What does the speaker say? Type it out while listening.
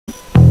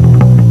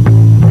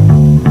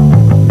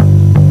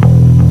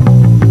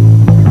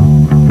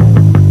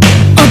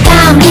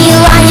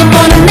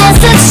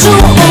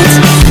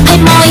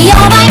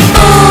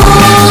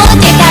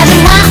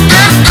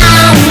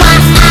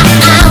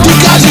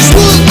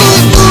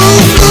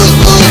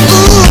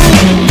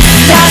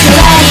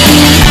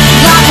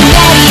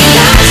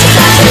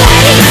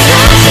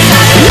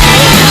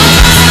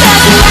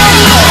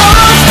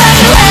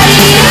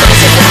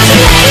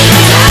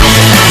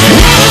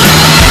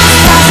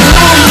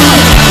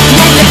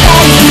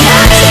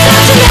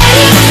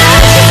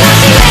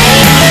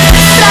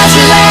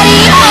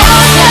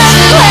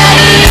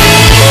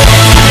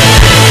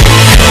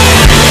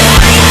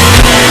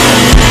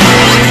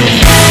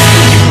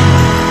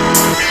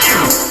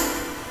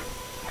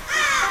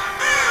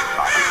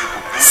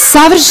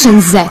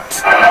Savršen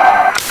zet.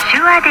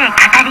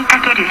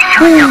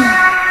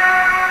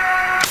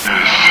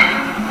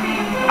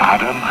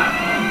 Adam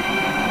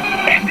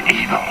and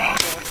Evil.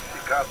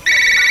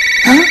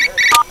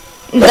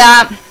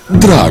 Da.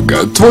 Draga,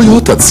 tvoj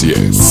otac je...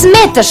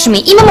 Smetaš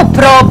mi, imamo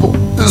probu.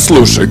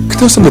 Slušaj,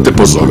 htio sam da te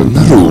pozovem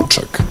na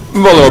ručak.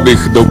 Voleo bih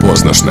da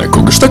upoznaš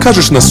nekog. Šta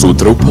kažeš na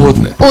sutra u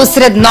podne?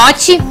 Usred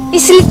noći?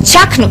 Jesi li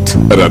čaknut?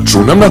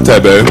 Računam na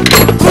tebe.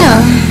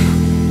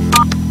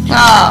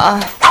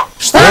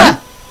 Šta?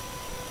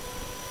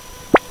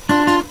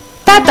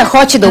 Tata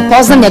hoće da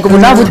upoznam njegovu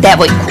novu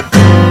devojku.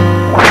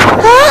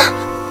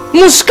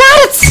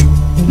 Muškarac?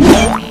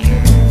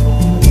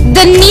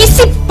 Da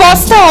nisi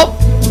postao...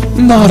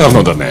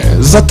 Naravno da ne,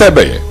 za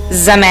tebe je.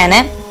 Za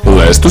mene?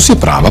 Lestus je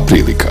prava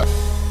prilika.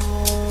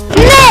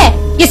 Ne!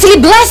 Jesi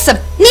li blesav?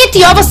 Nije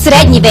ti ovo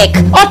srednji vek.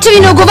 Očevi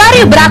ne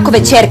ugovaraju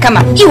brakove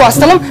ćerkama. I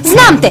uostalom,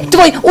 znam te,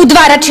 tvoj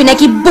udvarač je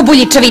neki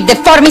bubuljičavi,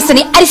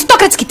 deformisani,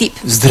 aristokratski tip.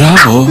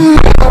 Zdravo.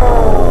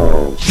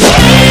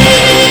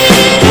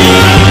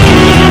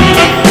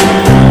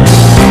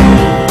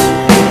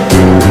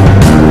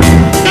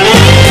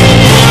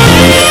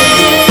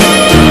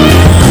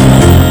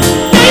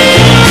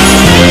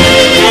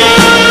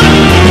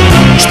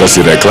 Šta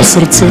si rekla,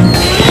 srce?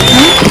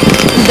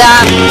 Da.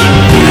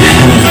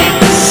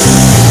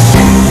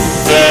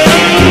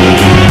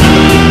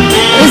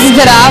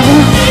 Zdravo.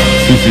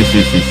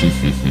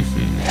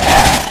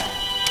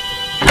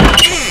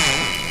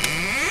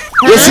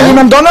 Jesi li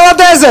nam donela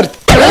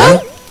dezert?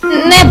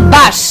 Ne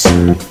baš.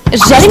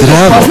 Želim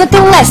da upoznate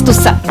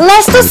Lestusa.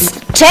 Lestus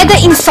čeda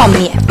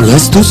insomnije.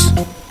 Lestus?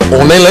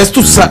 Onaj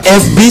Lestus sa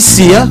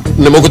FBC-a?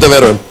 Ne mogu da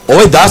verujem.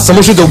 Ovaj Dasa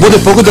može da ubode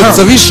pogodak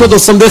za više od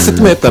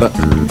 80 metara.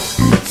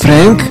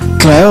 Frank,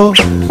 Cleo,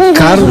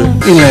 Karl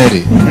i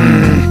Larry.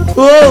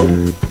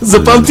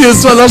 Zapamtio je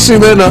sva naša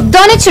imena.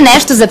 Doneću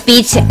nešto za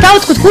piće. Kao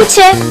od kod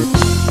kuće.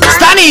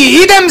 Stani,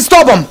 idem s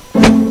tobom!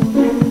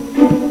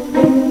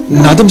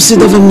 Nadam se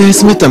da vam ne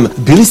smetam.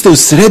 Bili ste u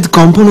sred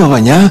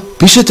komponovanja?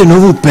 Pišete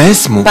novu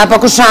pesmu? Pa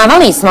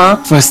pokušavali smo.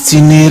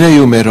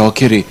 Fasciniraju me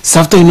rokeri.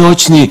 Sav taj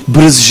noćni,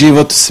 brz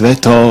život, sve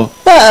to.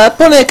 Pa,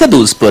 ponekad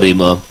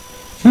usporimo.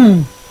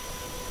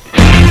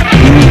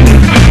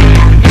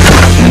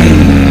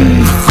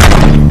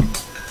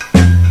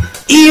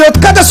 I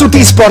od kada su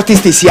ti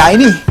sportisti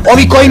sjajni?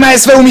 Ovi kojima je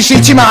sve u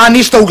mišićima, a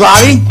ništa u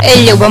glavi?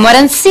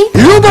 Ljubomoran si?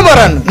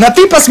 Ljubomoran? Na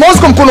tipa s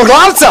mozgom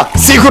punoglavca?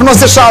 Sigurno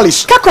se šališ.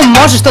 Kako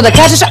možeš to da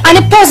kažeš, a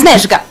ne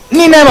poznaješ ga?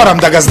 Ni ne moram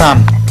da ga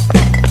znam.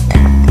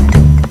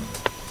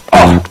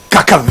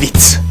 Kakav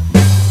vic.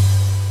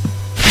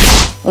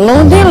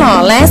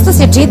 Ludilo, Lestus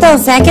je čitao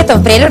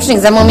Seketov priručnik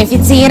za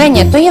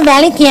mumificiranje. To je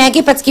veliki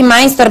egipatski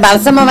majstor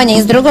balsamovanja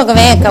iz 2.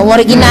 veka, u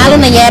originalu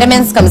na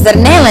jermenskom. Zar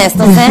ne,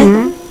 Lestuse?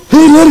 Hej,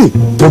 Larry,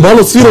 to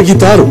malo svira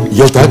gitaru.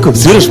 Jel tako?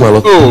 Sviraš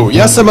malo?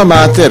 Ja sam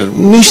amater,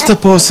 ništa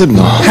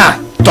posebno. Ha,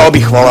 to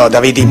bih voleo da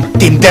vidim.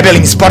 Tim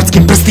debelim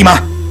sportskim prstima.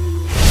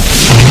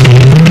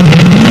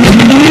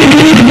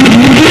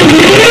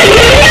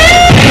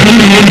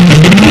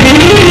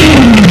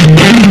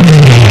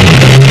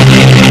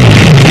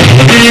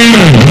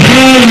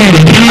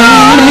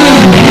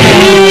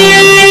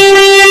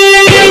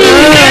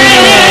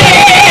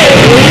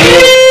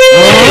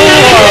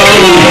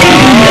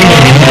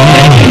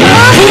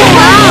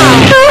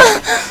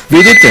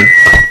 Vidite?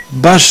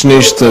 Baš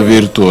ništa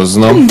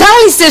virtuozno. Da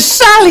li se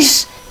šališ?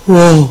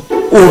 Wow,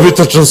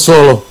 ubitačan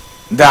solo.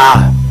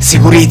 Da,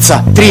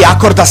 sigurica. 3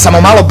 akorda,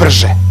 samo malo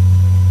brže.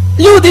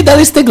 Ljudi, da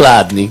li ste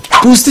gladni?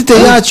 Pustite,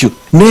 ja ću.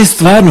 Ne,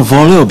 stvarno,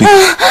 voleo bih.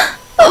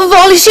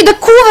 Voliš i da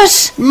kuvaš?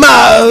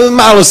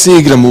 Malo se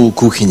igram u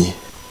kuhinji.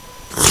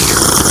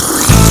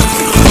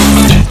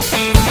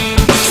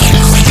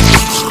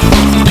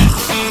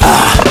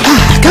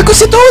 Kako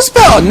si to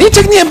uspeo?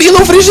 Ničeg nije bilo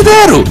u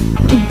frižideru.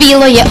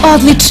 Bilo je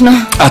odlično.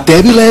 A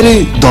tebi,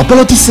 Larry,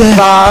 dopalo ti se?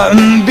 Pa,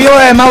 bilo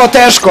je malo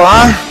teško,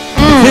 a?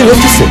 Hej,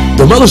 vrti se,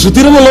 da malo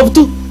šutiramo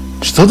loptu?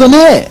 Što da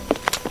ne?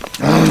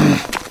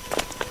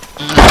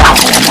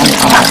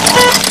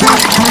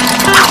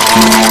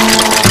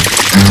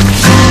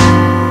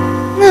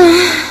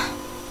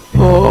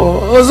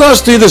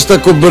 Zašto ideš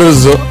tako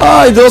brzo?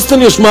 Ajde,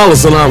 ostani još malo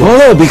sa nama.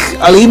 Voleo bih,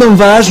 ali imam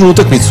važnu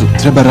utakmicu.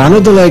 Treba rano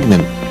da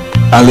legnem.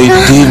 Ali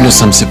divno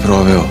sam se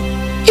proveo.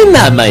 I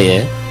nama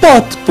je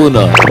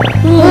potpuno.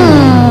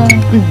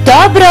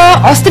 Dobro,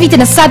 ostavite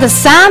nas sada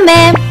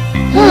same.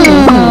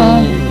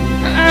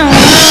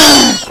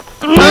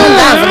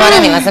 Da,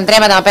 zaboravila sam,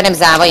 treba da operem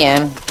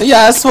zavoje.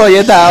 Ja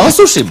svoje da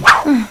osušim.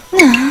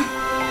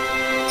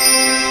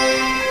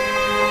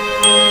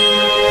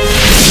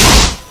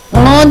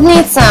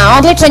 Ludnica,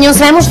 odličan je u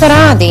svemu što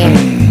radi.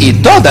 I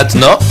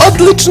dodatno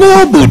odlično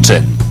je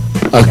obučen.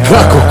 A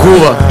kako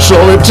kuva,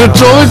 čoveče.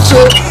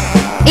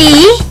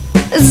 I?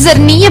 Zar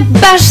nije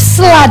baš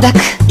sladak?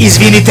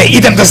 Izvinite,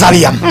 idem da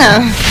zavijam.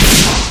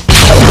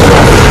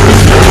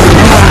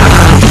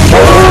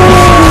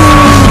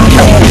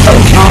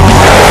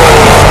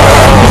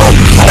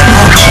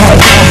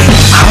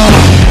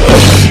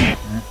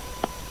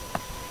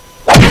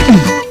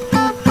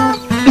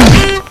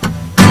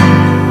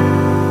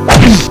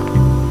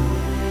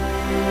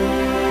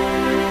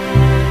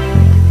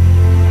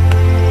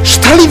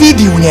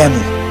 njemu.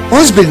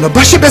 Ozbiljno,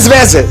 baš je bez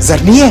veze, zar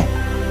nije?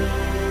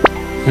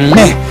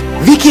 Ne,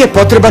 Viki je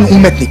potreban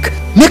umetnik.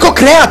 Neko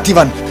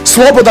kreativan,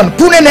 slobodan,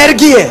 pun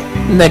energije.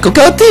 Neko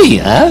kao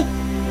ti, a?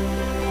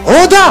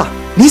 O da,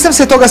 nisam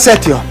se toga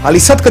setio, ali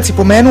sad kad si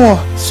pomenuo...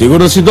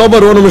 Sigurno si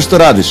dobar u onome što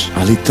radiš,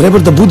 ali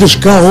trebaš da budeš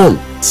kao on.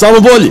 Samo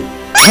bolji.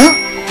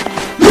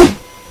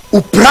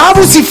 U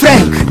pravu si,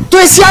 Frank! To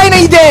je sjajna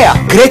ideja!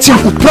 Krećem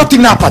u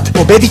protivnapad,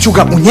 pobedit ću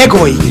ga u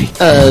njegovoj igri.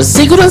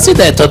 Siguran si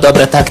da je to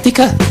dobra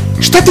taktika?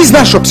 Šta ti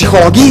znaš o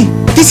psihologiji?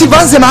 Ti si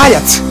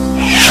vanzemaljac!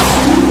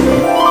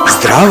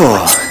 Zdravo!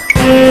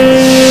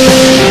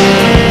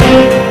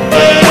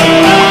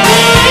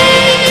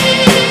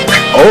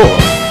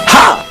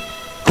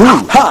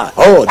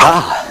 O,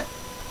 da!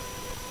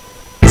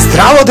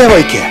 Zdravo,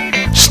 devojke!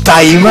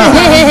 Šta ima?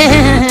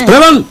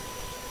 Spreman?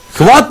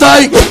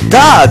 Hvataj!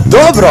 Da,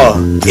 dobro!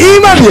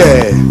 Imam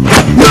je!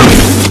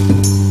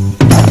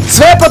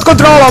 Sve je pod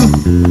kontrolom!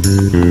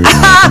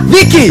 Aha,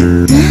 Viki!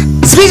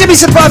 Sviđa mi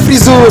se tvoja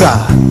frizura!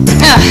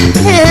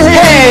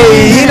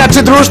 Hej,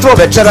 inače društvo,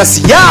 večeras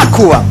ja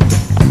kuvam!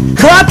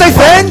 Hvataj,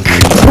 Frank!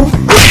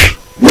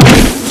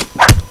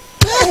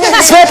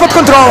 Sve je pod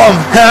kontrolom!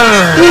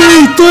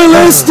 Ej, to je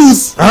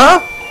Lestus! A?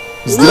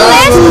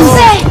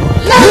 Lestuse!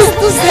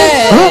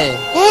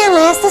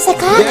 Lestuse,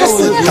 kako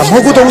si? Da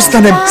mogu da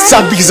ustanem,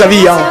 sad bih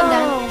zavijao!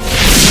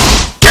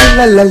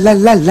 La la la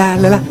la la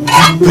la la.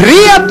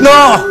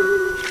 Prijatno!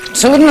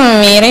 Čudno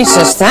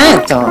miriše, šta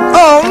je to?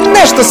 O,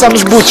 nešto sam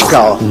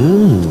zbućkao.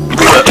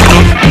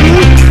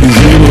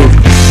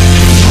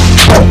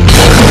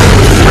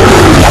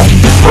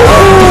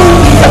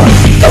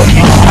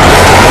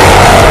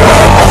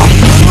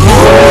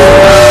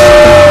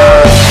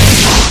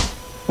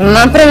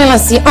 Napravila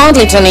si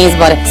odličan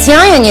izbor.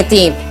 Sjajan je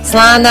tip.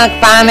 Sladak,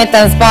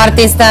 pametan,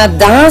 sportista,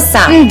 da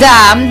sam.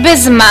 Da,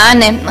 bez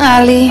mane,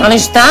 ali... Ali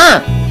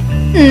šta?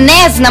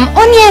 Ne znam,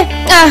 on je...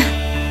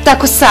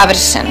 tako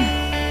savršen.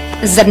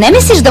 Zar ne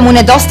misliš da mu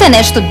nedostaje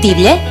nešto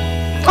divlje?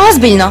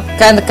 Ozbiljno.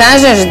 Kad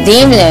kažeš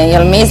divlje,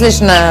 jel misliš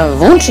na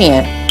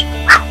Vučije?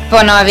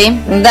 Ponovi.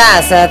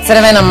 Da, sa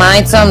crvenom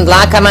majicom,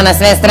 dlakama na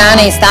sve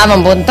strane i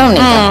stavom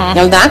buntovnika.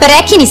 Jel da?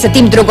 Prekini sa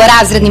tim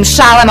drugorazrednim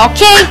šalama,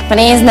 okej?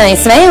 Priznaj,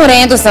 sve je u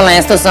redu sa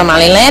Lestusom,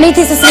 ali Larry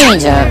ti se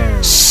sviđa.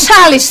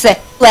 Šališ se.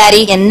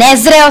 Larry je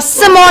nezreo,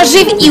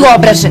 samoživ i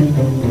uobražen.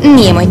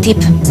 Nije moj tip.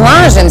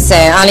 Slažem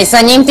se, ali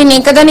sa njim ti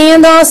nikada nije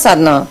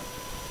dosadno.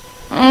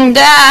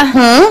 Da,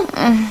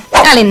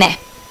 ali ne.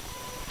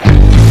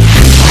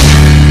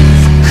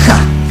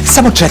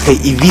 Samo čekaj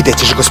i vidjet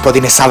ćeš,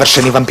 gospodine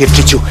savršeni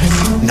vampirčiću.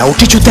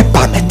 Naučit ću te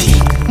pameti.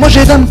 Može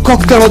jedan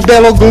koktel od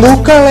belog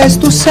luka,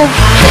 Lestuse?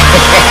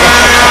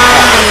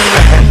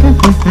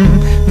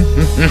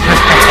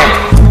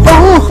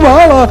 O,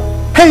 hvala.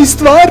 Hej,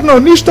 stvarno,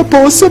 ništa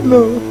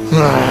posebno.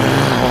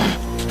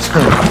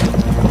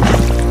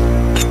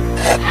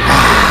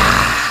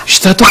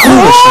 Šta to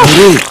kuvaš,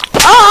 Miri?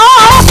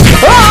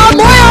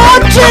 Moje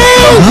oči!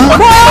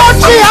 Moje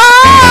oči!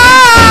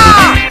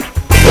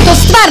 To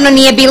stvarno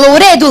nije bilo u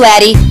redu,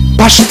 Larry.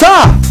 Pa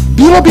šta?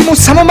 Bilo bi mu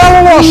samo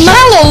malo loše.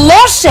 Malo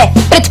loše?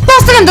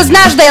 Pretpostavljam da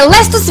znaš da je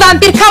Lestus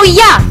vampir kao i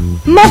ja.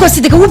 Mogao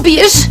si da ga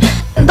ubiješ.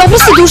 Dobro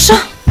si, dušo?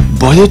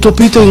 Bolje to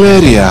pitaj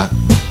Larrya.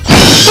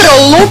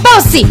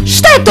 Prolupao si.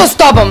 Šta je to s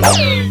tobom?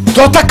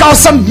 Dotakao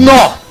sam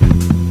dno.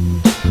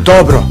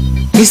 Dobro,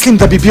 mislim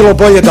da bi bilo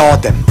bolje da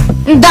odem.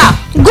 Da,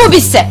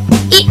 gubi se.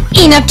 I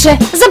inače,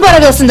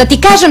 zaboravila sam da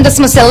ti kažem da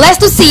smo se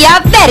Lestus i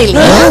ja verili.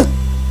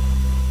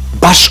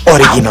 Baš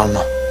originalno.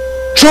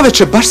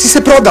 Čoveče, baš si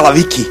se prodala,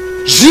 Viki.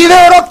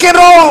 Živeo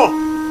rock'n'roll!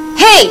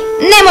 Hej,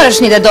 ne moraš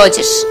ni da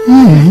dođeš.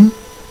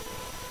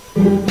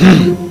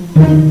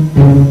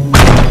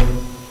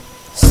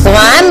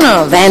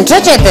 Stvarno,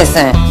 venčat ćete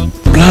se.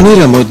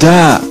 Planiramo,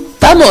 da.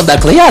 Tamo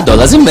odakle ja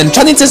dolazim,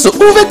 venčanice su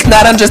uvek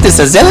narančaste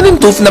sa zelenim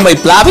tufnama i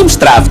plavim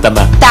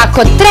štraftama.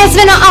 Tako,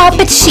 trezveno, a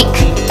opet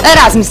šik.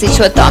 Razmislit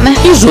ću o tome.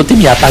 I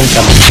žutim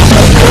japankama.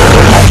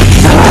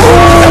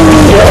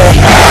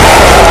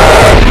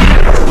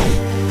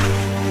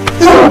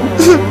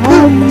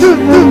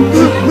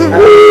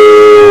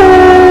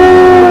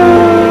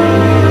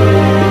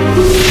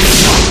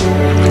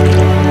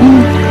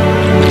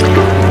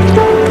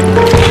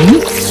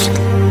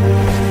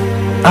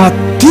 A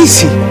ti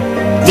si?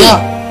 Ti?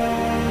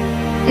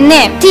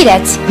 Ne, ti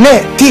reci.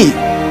 Ne, ti.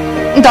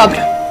 Dobro.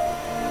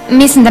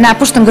 Mislim da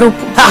napuštam grupu.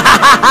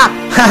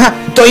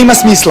 To ima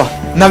smisla.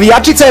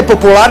 Navijačica je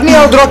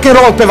popularnija od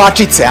rock'n'roll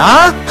pevačice,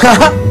 a?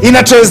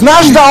 Inače,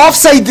 znaš da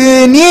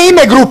Offside nije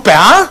ime grupe,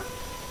 a?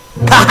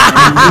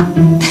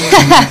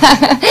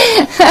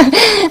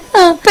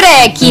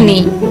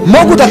 Prekini.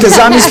 Mogu da te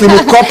zamislim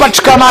u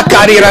kopačkama,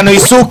 kariranoj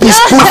suknji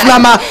s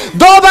pufnama.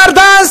 Dobar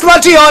dan,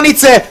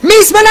 slačionice!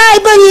 Mi smo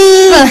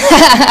najbolji!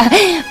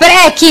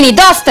 Prekini,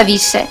 dosta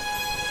više.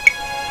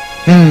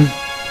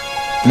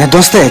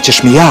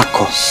 Nedostajećeš mi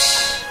jako.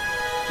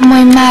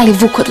 Moj mali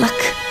vukodlak.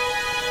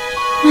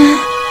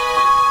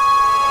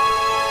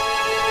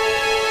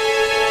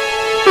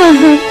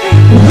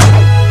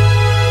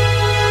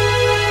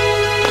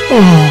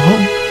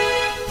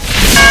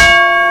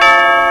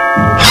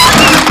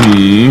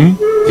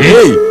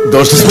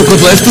 Došli smo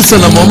kod Lestusa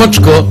na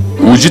momačko.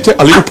 Uđite,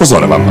 ali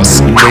upozoravam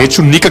vas.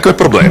 Neću nikakve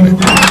probleme.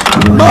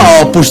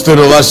 A,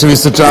 opušteno vaše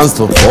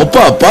visočanstvo. Opa,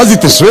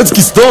 pazite,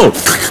 švedski stol.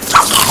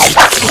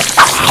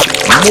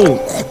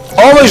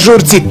 Ovoj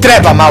žurci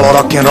treba malo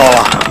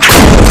rock'n'rolla.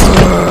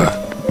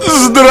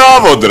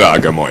 Zdravo,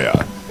 draga moja.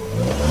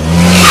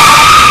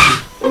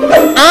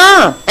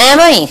 A,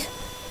 evo ih.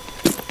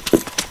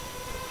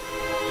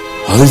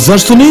 Ali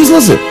zašto ne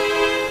izlaze?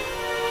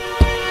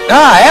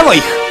 A, evo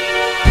ih.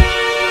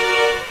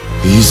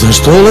 I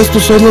zašto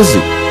Lestus odlazi?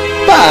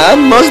 Pa,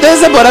 možda je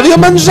zaboravio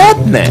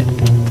manžetne.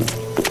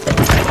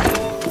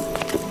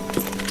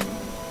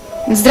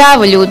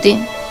 Zdravo, ljudi.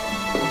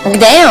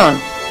 Gde je on?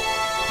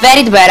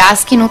 Veritba je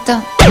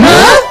raskinuta.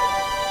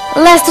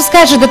 Lestus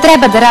kaže da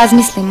treba da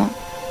razmislimo.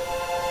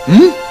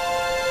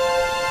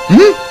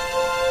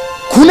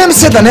 Kunem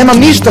se da nemam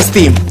ništa s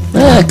tim.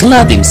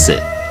 Kladim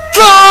se.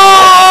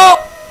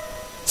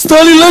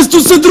 Stani,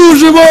 Lestuse,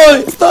 druže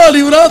moj!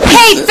 Stani, vrati se!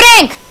 Hej,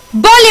 Frank!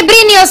 Bolje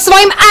brini o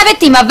svojim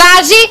avetima,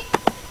 važi?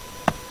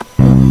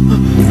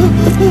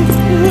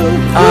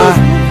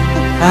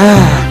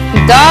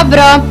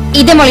 Dobro,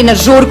 idemo li na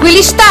žurku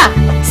ili šta?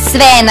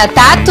 Sve je na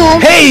tatu.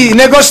 Hej,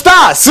 nego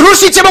šta?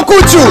 Srušit ćemo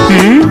kuću!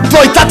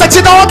 Tvoj tata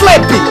će da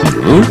odlepi!